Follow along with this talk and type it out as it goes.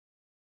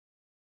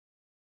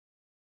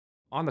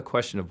On the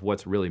question of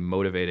what's really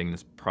motivating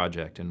this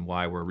project and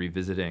why we're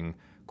revisiting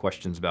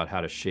questions about how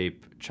to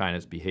shape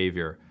China's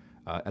behavior,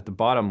 at the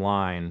bottom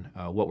line,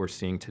 what we're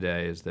seeing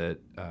today is that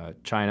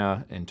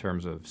China, in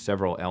terms of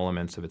several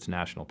elements of its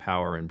national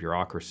power and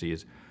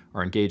bureaucracies,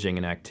 are engaging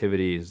in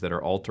activities that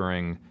are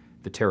altering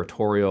the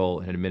territorial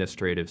and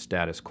administrative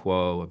status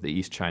quo of the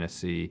East China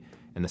Sea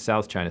and the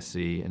South China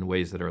Sea in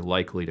ways that are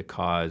likely to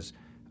cause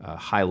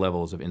high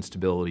levels of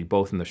instability,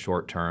 both in the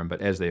short term, but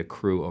as they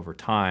accrue over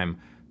time,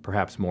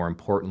 perhaps more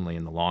importantly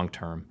in the long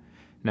term.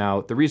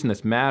 Now, the reason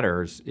this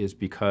matters is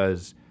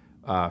because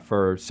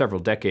for several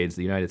decades,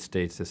 the United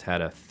States has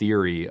had a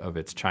theory of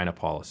its China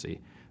policy.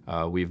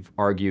 We've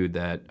argued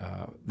that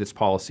this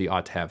policy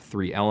ought to have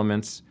three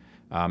elements: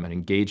 an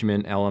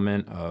engagement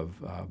element of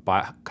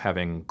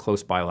having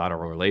close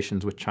bilateral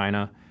relations with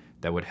China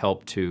that would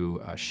help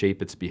to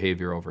shape its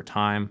behavior over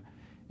time,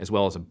 as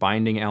well as a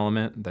binding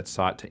element that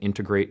sought to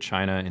integrate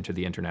China into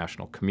the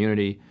international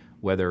community,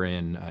 whether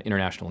in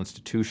international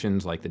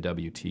institutions like the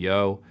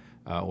WTO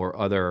or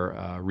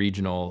other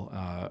regional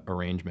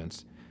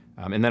arrangements.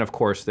 And then, of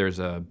course, there's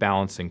a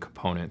balancing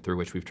component through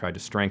which we've tried to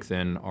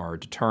strengthen our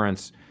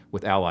deterrence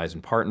with allies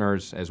and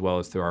partners, as well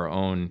as through our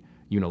own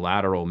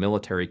unilateral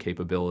military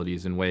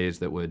capabilities in ways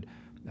that would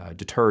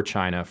deter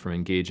China from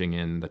engaging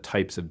in the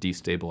types of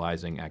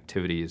destabilizing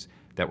activities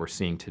that we're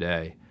seeing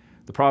today.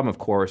 The problem, of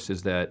course,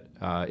 is that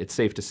it's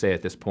safe to say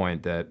at this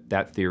point that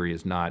that theory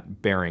is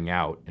not bearing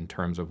out in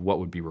terms of what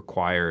would be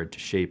required to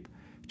shape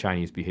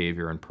Chinese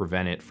behavior and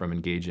prevent it from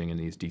engaging in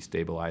these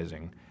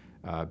destabilizing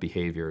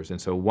behaviors. And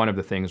so one of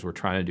the things we're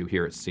trying to do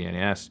here at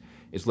CNAS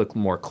is look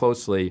more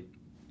closely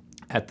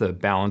at the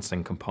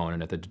balancing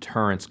component, at the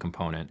deterrence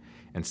component,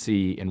 and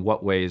see in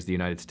what ways the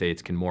United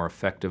States can more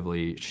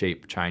effectively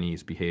shape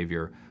Chinese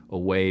behavior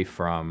away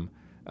from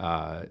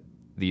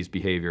these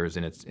behaviors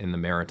in the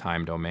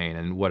maritime domain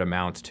and what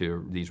amounts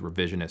to these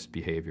revisionist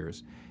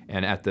behaviors.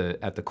 And at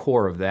the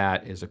core of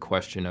that is a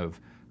question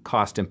of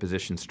cost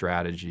imposition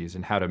strategies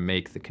and how to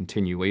make the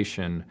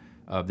continuation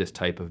of this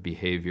type of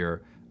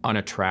behavior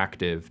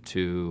unattractive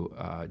to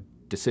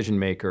decision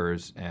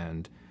makers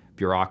and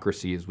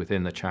bureaucracies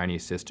within the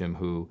Chinese system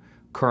who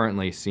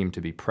currently seem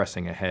to be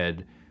pressing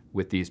ahead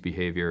with these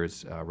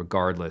behaviors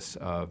regardless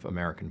of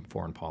American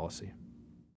foreign policy.